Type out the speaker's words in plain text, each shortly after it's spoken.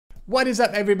What is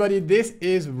up everybody, this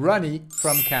is Ronnie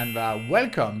from Canva.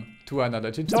 Welcome to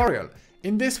another tutorial.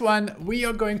 In this one, we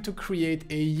are going to create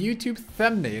a YouTube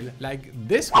thumbnail like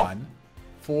this one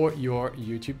for your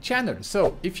YouTube channel.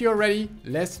 So if you're ready,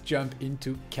 let's jump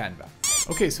into Canva.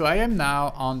 Okay, so I am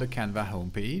now on the Canva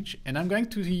homepage and I'm going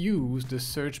to use the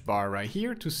search bar right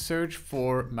here to search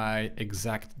for my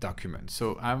exact document.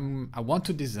 So I want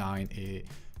to design a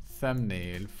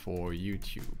thumbnail for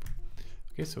YouTube.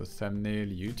 Okay, so thumbnail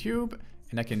YouTube,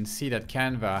 and I can see that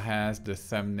Canva has the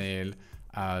thumbnail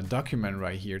document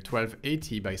right here,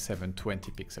 1280 by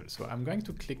 720 pixels. So I'm going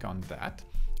to click on that.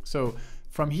 So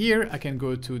from here, I can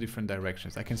go two different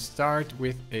directions. I can start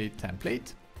with a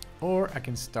template, or I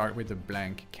can start with a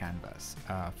blank canvas.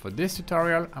 For this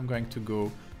tutorial, I'm going to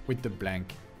go with the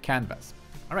blank canvas.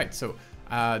 All right, so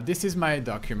this is my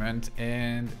document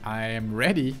and I am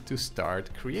ready to start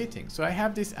creating. So I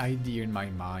have this idea in my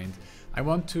mind. I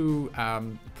want to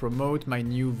promote my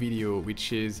new video,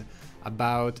 which is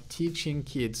about teaching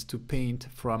kids to paint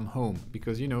from home,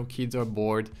 because you know, kids are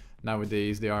bored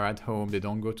nowadays, they are at home, they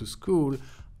don't go to school,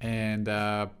 and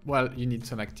well, you need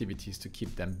some activities to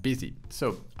keep them busy.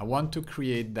 So I want to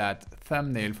create that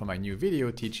thumbnail for my new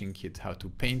video teaching kids how to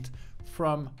paint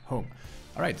from home.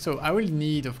 All right, so I will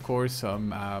need, of course,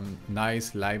 some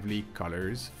nice lively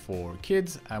colors for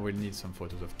kids. I will need some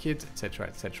photos of kids, etc,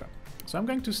 etc. So I'm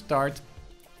going to start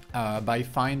by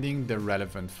finding the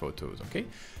relevant photos, okay?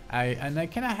 I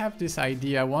kind of have this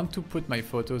idea. I want to put my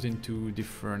photos into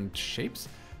different shapes,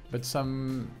 but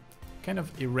some kind of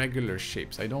irregular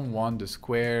shapes. I don't want the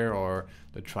square or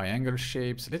the triangle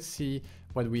shapes. Let's see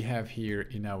what we have here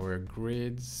in our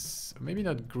grids. Maybe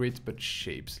not grids, but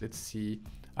shapes. Let's see,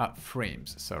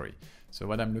 frames, sorry. So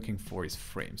what I'm looking for is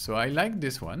frames. So I like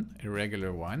this one, a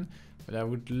regular one, but I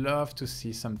would love to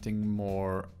see something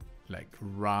more like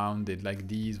rounded, like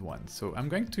these ones. So I'm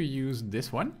going to use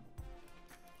this one.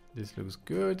 This looks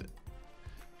good.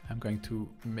 I'm going to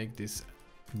make this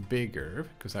bigger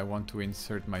because I want to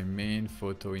insert my main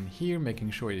photo in here,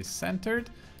 making sure it is centered,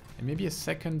 and maybe a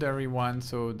secondary one.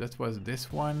 So that was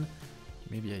this one.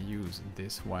 Maybe I use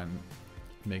this one,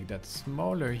 make that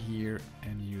smaller here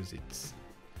and use it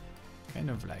kind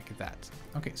of like that.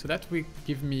 Okay, so that will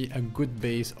give me a good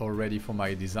base already for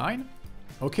my design.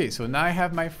 Okay, so now I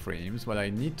have my frames. What I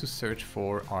need to search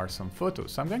for are some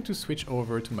photos. So I'm going to switch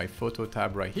over to my photo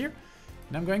tab right here,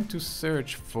 and I'm going to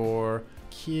search for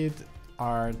kid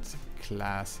art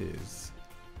classes.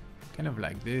 Kind of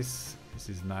like this. This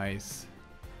is nice.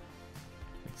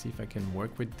 Let's see if I can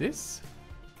work with this.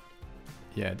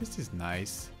 Yeah, this is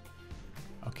nice.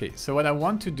 Okay, so what I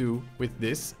want to do with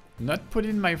this, not put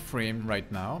in my frame right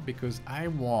now, because I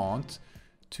want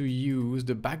to use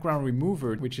the background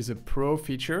remover, which is a pro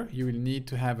feature. You will need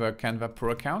to have a Canva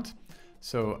Pro account.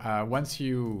 So once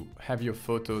you have your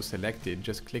photo selected,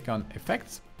 just click on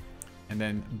effects and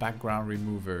then background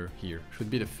remover here. Should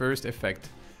be the first effect.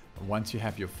 Once you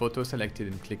have your photo selected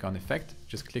and click on effect,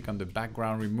 just click on the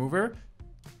background remover.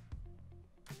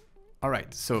 All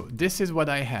right, so this is what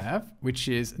I have, which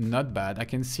is not bad. I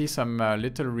can see some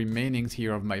little remainings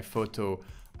here of my photo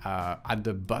at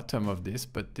the bottom of this,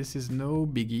 but this is no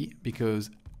biggie because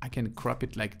I can crop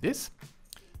it like this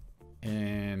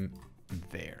and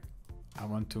there. I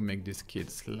want to make this kid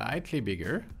slightly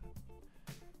bigger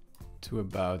to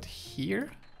about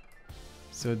here.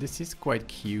 So this is quite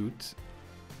cute.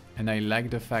 And I like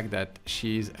the fact that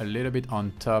she's a little bit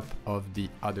on top of the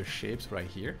other shapes right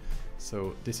here.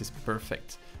 So this is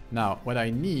perfect. Now, what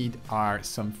I need are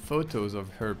some photos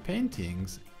of her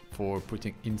paintings for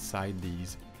putting inside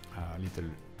these little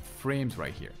frames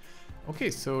right here. Okay,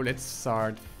 so let's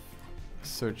start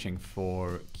searching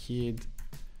for kid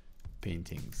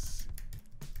paintings.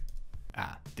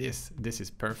 This is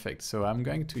perfect. So I'm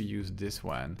going to use this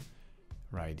one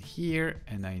right here,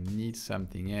 and I need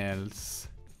something else.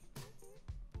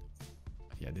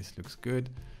 Yeah, this looks good.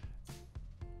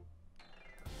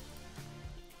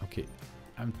 Okay,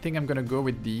 I think I'm gonna go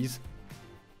with these.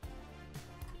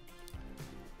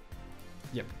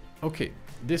 Yep, okay.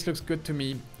 This looks good to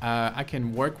me. I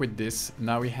can work with this.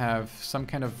 Now we have some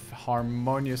kind of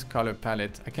harmonious color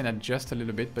palette. I can adjust a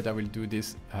little bit, but I will do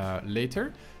this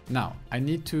later. Now, I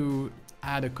need to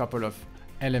add a couple of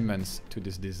elements to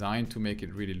this design to make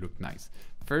it really look nice.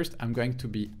 First, I'm going to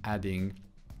be adding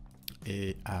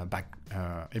a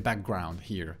background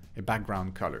here, a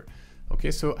background color.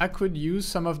 Okay, so I could use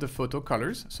some of the photo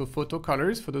colors. So photo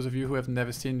colors, for those of you who have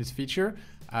never seen this feature,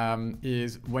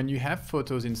 is when you have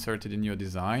photos inserted in your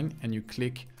design and you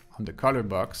click on the color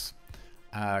box,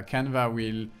 Canva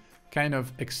will kind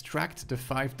of extract the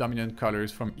 5 dominant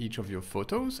colors from each of your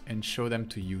photos and show them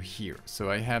to you here. So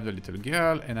I have the little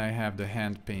girl and I have the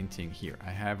hand painting here.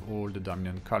 I have all the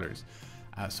dominant colors.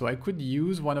 So I could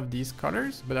use one of these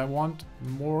colors, but I want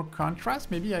more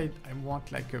contrast. Maybe I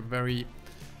want like a very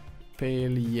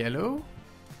pale yellow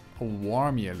or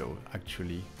warm yellow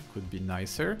actually could be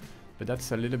nicer, but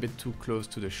that's a little bit too close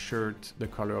to the shirt, the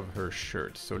color of her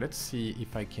shirt. So let's see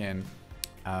if I can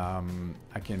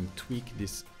tweak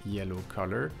this yellow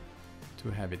color to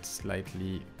have it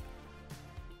slightly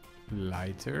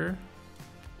lighter.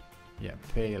 Yeah,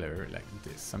 paler like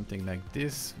this, something like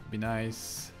this would be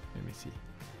nice. Let me see.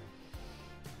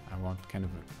 I want kind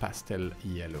of a pastel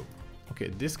yellow. Okay,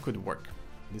 this could work.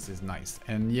 This is nice.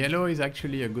 And yellow is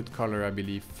actually a good color, I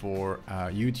believe, for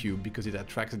YouTube because it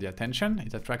attracts the attention,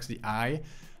 it attracts the eye.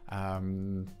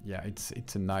 Yeah,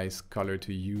 it's a nice color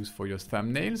to use for your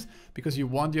thumbnails because you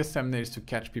want your thumbnails to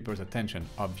catch people's attention,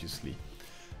 obviously.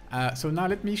 So now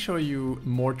let me show you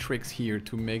more tricks here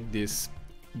to make this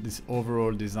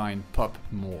overall design pop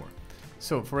more.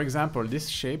 So for example, this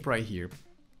shape right here,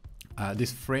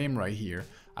 this frame right here,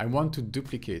 I want to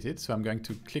duplicate it. So I'm going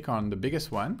to click on the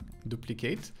biggest one,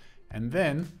 duplicate, and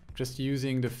then just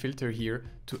using the filter here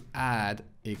to add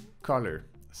a color.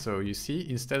 So you see,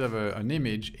 instead of an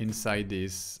image inside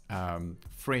this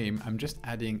frame, I'm just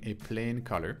adding a plain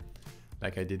color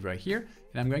like I did right here.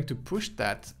 And I'm going to push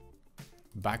that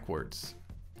backwards.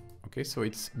 Okay, so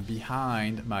it's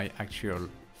behind my actual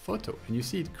photo. And you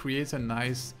see it creates a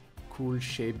nice cool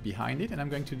shape behind it. And I'm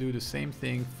going to do the same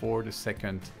thing for the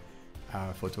second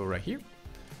photo right here.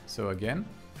 So again,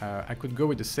 I could go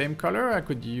with the same color. I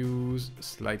could use a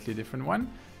slightly different one.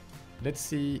 Let's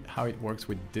see how it works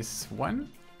with this one.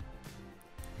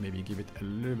 Maybe give it a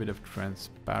little bit of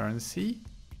transparency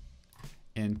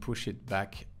and push it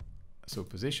back. So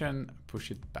position,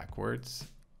 push it backwards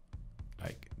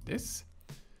like this.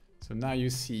 So now you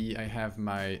see I have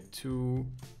my two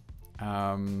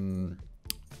kind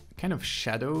of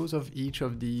shadows of each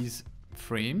of these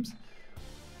frames,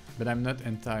 but I'm not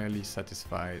entirely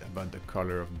satisfied about the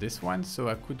color of this one. So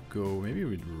I could go maybe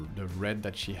with the red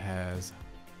that she has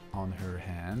on her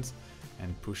hands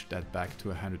and push that back to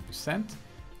 100%.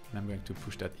 And I'm going to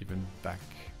push that even back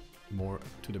more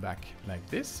to the back like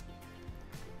this.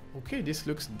 Okay, this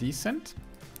looks decent.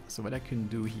 So what I can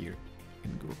do here, I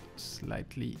can go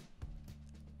slightly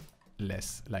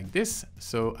less like this.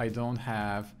 So I don't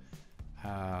have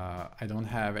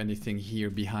anything here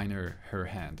behind her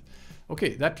hand.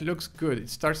 Okay, that looks good. It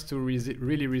starts to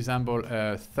really resemble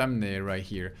a thumbnail right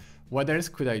here. What else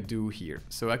could I do here?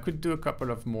 So I could do a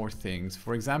couple of more things.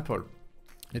 For example,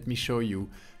 let me show you.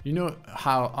 You know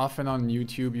how often on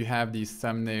YouTube you have these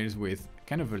thumbnails with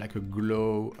kind of like a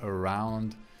glow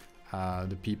around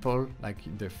the people, like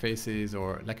their faces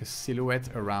or like a silhouette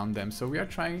around them. So we're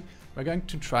going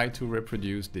to try to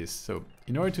reproduce this. So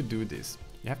in order to do this,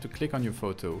 you have to click on your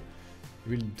photo,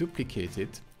 you will duplicate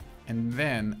it, and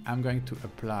then I'm going to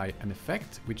apply an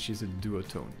effect, which is a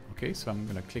duotone. Okay, so I'm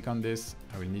going to click on this.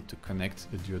 I will need to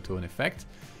connect the duotone effect.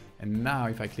 And now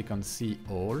if I click on see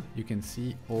all, you can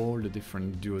see all the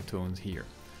different duotones here.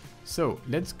 So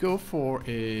let's go for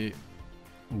a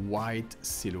white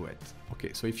silhouette.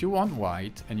 Okay, so if you want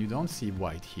white and you don't see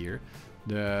white here,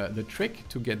 the trick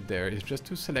to get there is just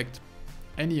to select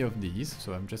any of these.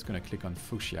 So I'm just going to click on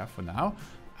fuchsia for now.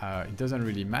 It doesn't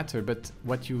really matter, but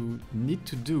what you need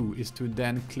to do is to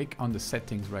then click on the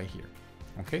settings right here.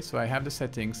 Okay, so I have the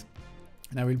settings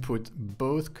and I will put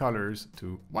both colors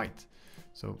to white.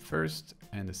 So first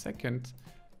and the second,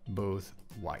 both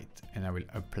white, and I will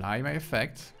apply my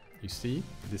effect. You see,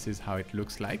 this is how it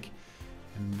looks like.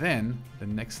 And then the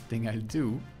next thing I'll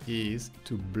do is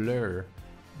to blur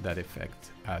that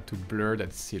effect, to blur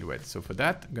that silhouette. So for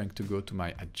that, I'm going to go to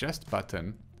my adjust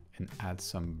button and add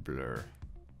some blur.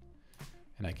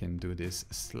 And I can do this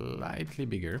slightly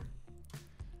bigger.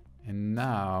 And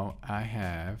now I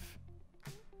have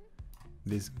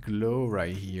this glow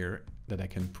right here that I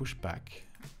can push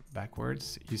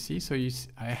backwards. You see, so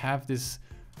I have this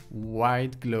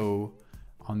white glow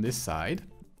on this side,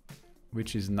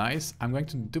 which is nice. I'm going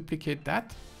to duplicate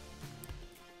that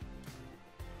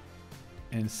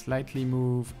and slightly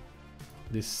move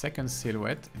this second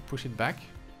silhouette and push it back,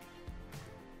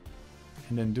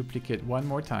 and then duplicate one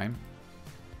more time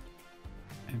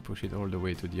and push it all the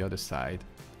way to the other side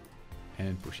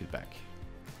and push it back.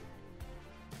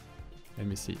 Let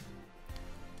me see.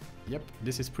 Yep,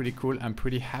 this is pretty cool. I'm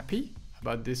pretty happy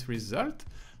about this result.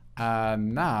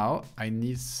 Now I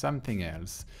need something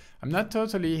else. I'm not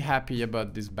totally happy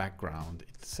about this background.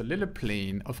 It's a little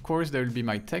plain. Of course, there will be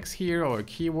my text here or a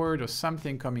keyword or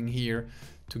something coming here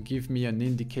to give me an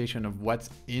indication of what's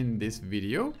in this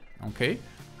video. Okay,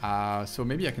 so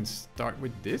maybe I can start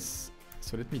with this.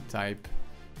 So let me type,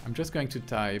 I'm just going to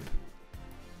type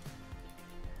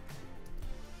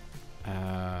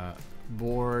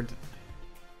bored,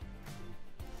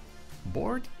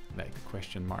 like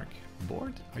question mark,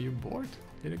 bored? Are you bored,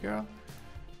 little girl?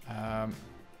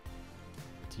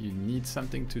 Do you need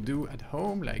something to do at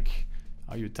home? Like,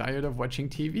 are you tired of watching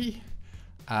TV?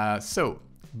 So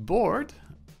bored,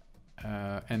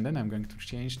 and then I'm going to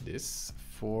change this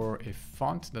for a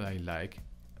font that I like.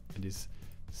 It is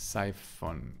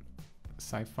Siphon,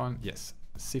 yes,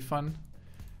 Siphon.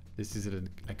 This is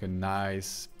like a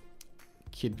nice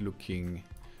kid-looking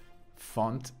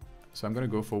font. So I'm going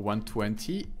to go for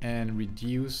 120 and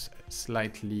reduce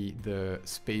slightly the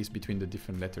space between the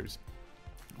different letters.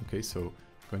 Okay, so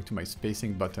going to my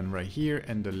spacing button right here,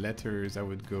 and the letters I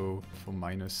would go for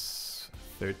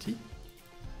 -30.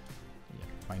 Yeah,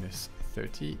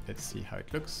 -30. Let's see how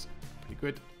it looks. Pretty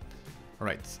good. All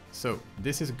right, so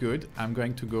this is good. I'm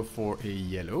going to go for a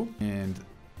yellow, and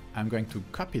I'm going to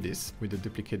copy this with the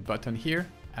duplicate button here.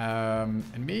 And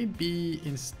maybe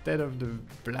instead of the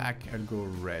black, I'll go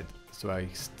red. So I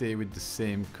stay with the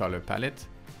same color palette,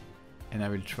 and I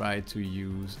will try to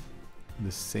use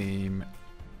the same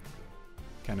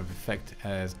kind of effect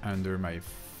as under my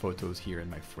photos here in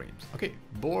my frames. Okay,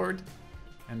 board.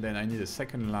 And then I need a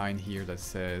second line here that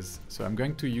says, so I'm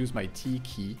going to use my T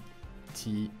key,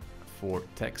 T for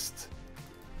text.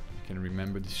 You can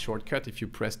remember this shortcut. If you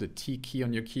press the T key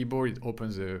on your keyboard, it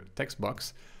opens a text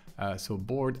box. So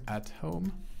board at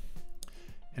home.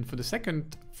 And for the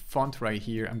second font right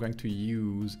here, I'm going to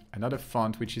use another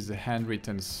font, which is a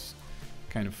handwritten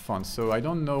kind of font. So I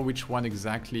don't know which one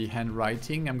exactly,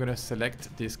 handwriting. I'm going to select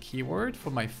this keyword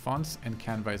for my fonts, and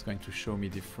Canva is going to show me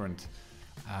different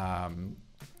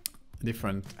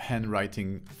different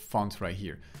handwriting fonts right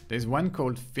here. There's one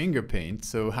called finger paint.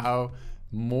 So how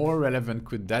more relevant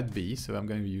could that be? So I'm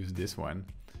going to use this one,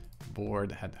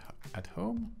 board at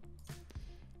home.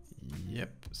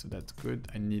 Yep, so that's good.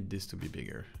 I need this to be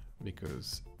bigger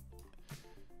because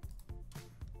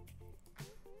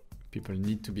people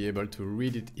need to be able to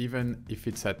read it even if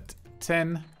it's at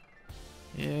 10.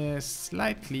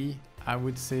 Slightly, I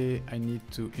would say I need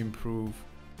to improve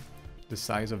the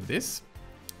size of this.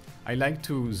 I like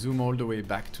to zoom all the way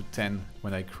back to 10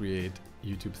 when I create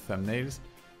YouTube thumbnails,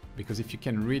 because if you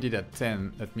can read it at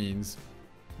 10, that means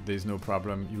there's no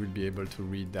problem. You will be able to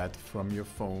read that from your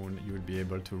phone. You will be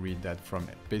able to read that from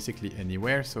basically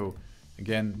anywhere. So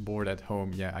again, bored at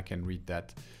home. Yeah, I can read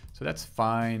that. So that's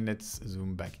fine. Let's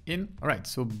zoom back in. All right,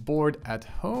 so bored at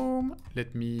home.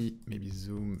 Let me maybe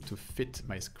zoom to fit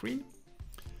my screen.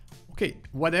 Okay,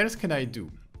 what else can I do?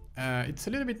 It's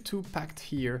a little bit too packed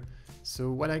here.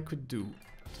 So what I could do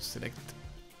to select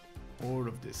all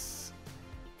of this,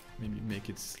 maybe make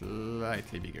it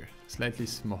slightly bigger, slightly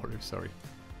smaller, sorry.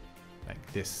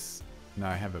 Like this. Now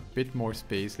I have a bit more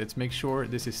space. Let's make sure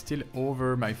this is still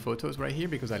over my photos right here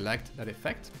because I liked that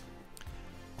effect.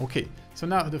 Okay, so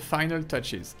now the final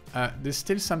touches. There's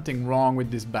still something wrong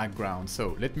with this background,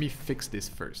 so let me fix this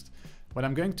first. What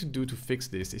I'm going to do to fix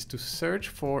this is to search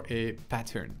for a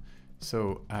pattern.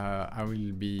 So I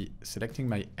will be selecting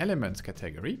my elements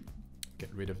category,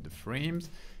 get rid of the frames,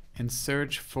 and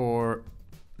search for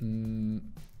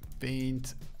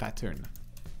paint pattern.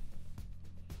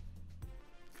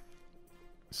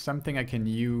 Something I can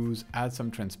use, add some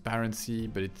transparency,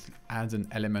 but it adds an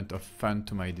element of fun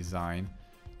to my design.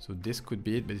 So this could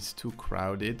be it, but it's too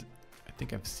crowded. I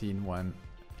think I've seen one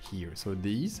here. So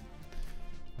these,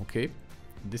 okay,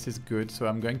 this is good. So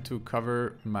I'm going to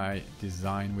cover my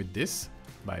design with this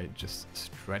by just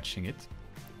stretching it,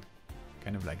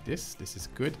 kind of like this. This is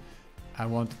good. I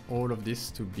want all of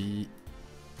this to be,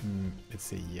 let's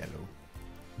say yellow,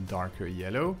 darker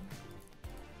yellow.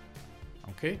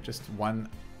 Okay, just one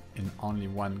in only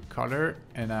one color,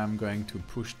 and I'm going to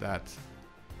push that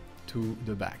to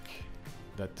the back.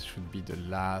 That should be the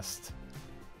last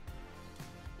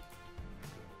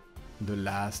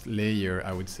layer,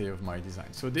 I would say, of my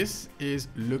design. So this is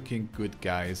looking good,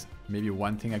 guys. Maybe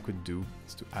one thing I could do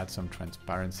is to add some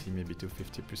transparency, maybe to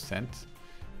 50%.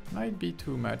 Might be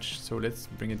too much, so let's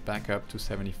bring it back up to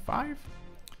 75.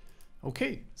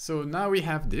 Okay, so now we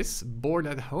have this board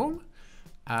at home.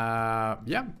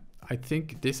 Yeah, I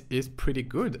think this is pretty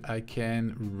good. I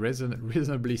can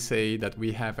reasonably say that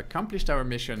we have accomplished our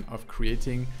mission of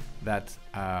creating that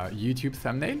YouTube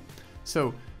thumbnail.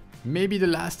 So maybe the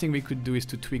last thing we could do is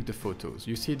to tweak the photos.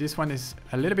 You see, this one is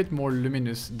a little bit more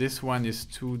luminous. This one is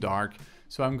too dark.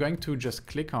 So I'm going to just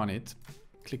click on it,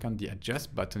 click on the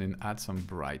adjust button and add some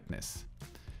brightness.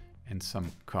 and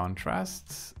some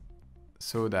contrasts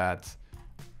so that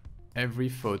every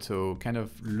photo kind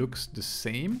of looks the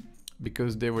same,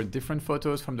 because there were different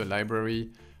photos from the library,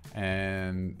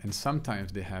 and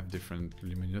sometimes they have different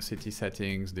luminosity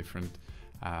settings, different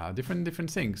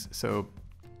things. So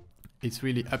it's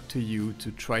really up to you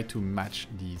to try to match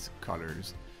these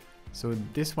colors. So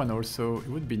this one also, it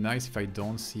would be nice if I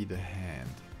don't see the hand,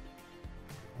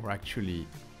 or actually,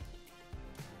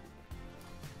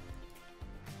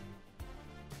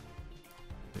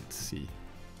 let's see.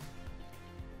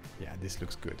 Yeah, this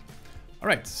looks good. All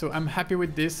right, so I'm happy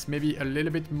with this. Maybe a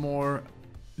little bit more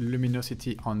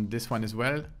luminosity on this one as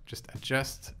well. Just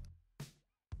adjust.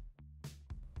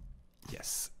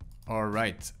 Yes. All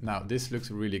right, now this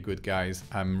looks really good, guys.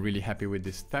 I'm really happy with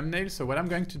this thumbnail. So what I'm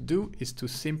going to do is to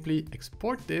simply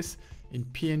export this in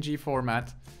PNG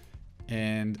format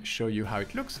and show you how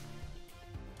it looks.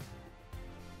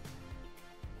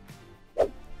 All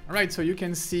right, so you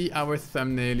can see our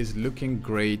thumbnail is looking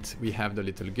great. We have the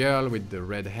little girl with the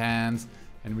red hands,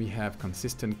 and we have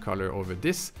consistent color over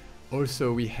this.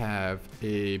 Also, we have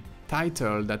a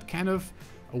title that kind of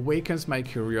awakens my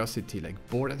curiosity, like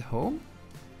bored at home.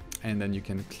 And then you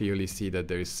can clearly see that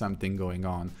there is something going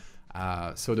on.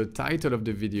 So the title of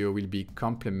the video will be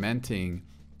complementing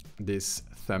this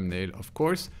thumbnail. Of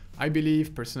course, I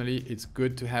believe personally it's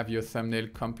good to have your thumbnail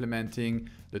complementing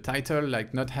the title,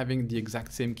 like not having the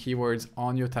exact same keywords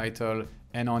on your title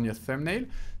and on your thumbnail.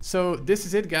 So this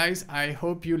is it, guys. I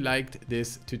hope you liked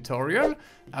this tutorial.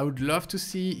 I would love to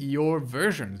see your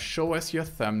version. Show us your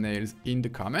thumbnails in the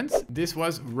comments. This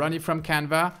was Ronnie from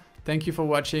Canva. Thank you for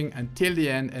watching until the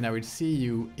end, and I will see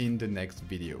you in the next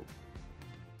video.